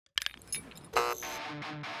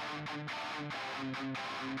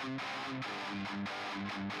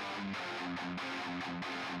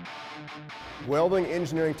Welding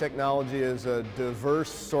engineering technology is a diverse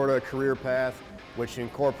sort of career path which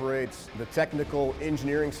incorporates the technical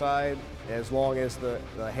engineering side as long as the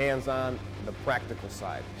hands-on, the practical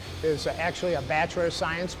side. It's actually a Bachelor of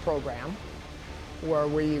Science program where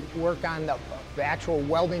we work on the actual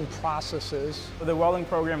welding processes. The welding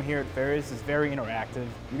program here at Ferris is very interactive.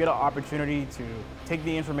 You get an opportunity to take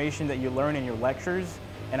the information that you learn in your lectures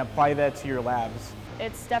and apply that to your labs.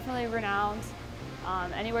 It's definitely renowned.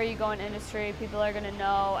 Anywhere you go in industry, people are going to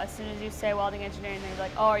know as soon as you say welding engineering, they're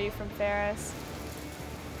like, oh, are you from Ferris?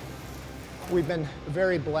 We've been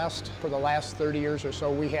very blessed for the last 30 years or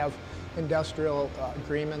so. We have industrial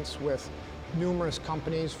agreements with numerous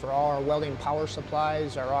companies for all our welding power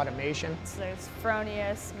supplies, our automation. So there's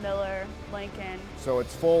Fronius, Miller, Lincoln. So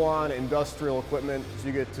it's full-on industrial equipment, so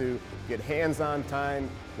you get to get hands-on time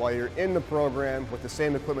while you're in the program with the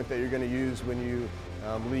same equipment that you're going to use when you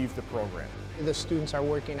leave the program. The students are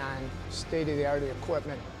working on state-of-the-art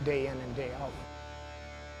equipment day in and day out.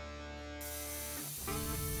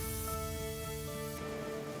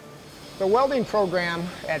 The welding program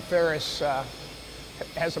at Ferris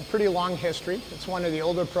has a pretty long history. It's one of the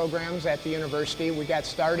older programs at the university. We got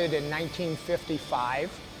started in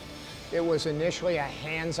 1955. It was initially a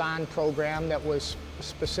hands-on program that was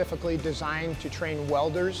specifically designed to train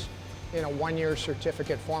welders in a one-year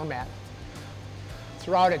certificate format.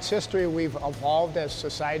 Throughout its history, we've evolved as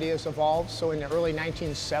society has evolved. So in the early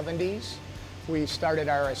 1970s, we started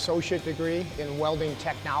our associate degree in welding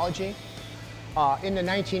technology. In the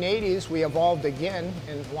 1980s, we evolved again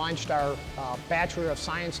and launched our Bachelor of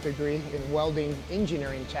Science degree in welding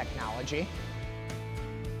engineering technology.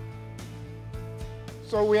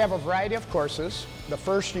 So we have a variety of courses. The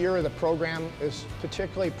first year of the program is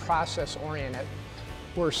particularly process-oriented,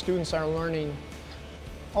 where students are learning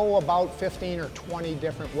about 15 or 20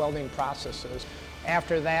 different welding processes.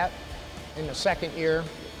 After that, in the second year,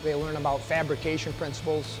 they learn about fabrication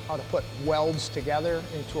principles, how to put welds together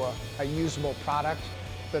into a usable product.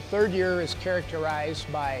 The third year is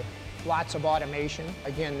characterized by lots of automation.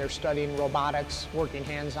 Again, they're studying robotics, working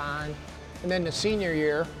hands-on. And then the senior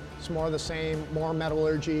year, it's more of the same, more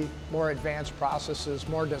metallurgy, more advanced processes,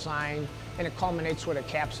 more design, and it culminates with a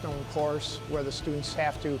capstone course where the students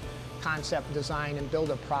have to concept design and build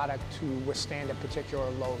a product to withstand a particular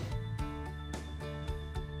load.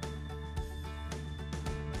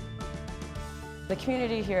 The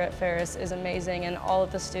community here at Ferris is amazing, and all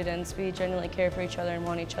of the students, we genuinely care for each other and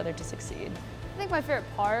want each other to succeed. I think my favorite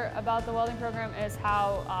part about the welding program is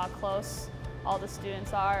how close all the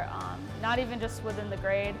students are, not even just within the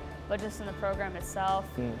grade, but just in the program itself.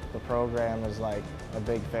 The program is like a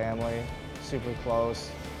big family, super close.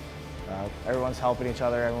 Everyone's helping each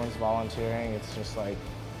other, everyone's volunteering. It's just like,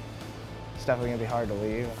 it's definitely gonna be hard to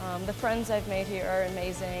leave. The friends I've made here are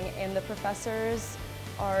amazing, and the professors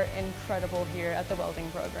are incredible here at the welding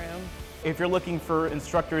program. If you're looking for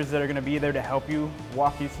instructors that are going to be there to help you,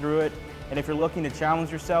 walk you through it, and if you're looking to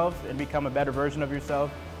challenge yourself and become a better version of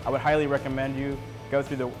yourself, I would highly recommend you go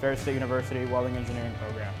through the Ferris State University Welding Engineering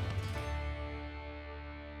program.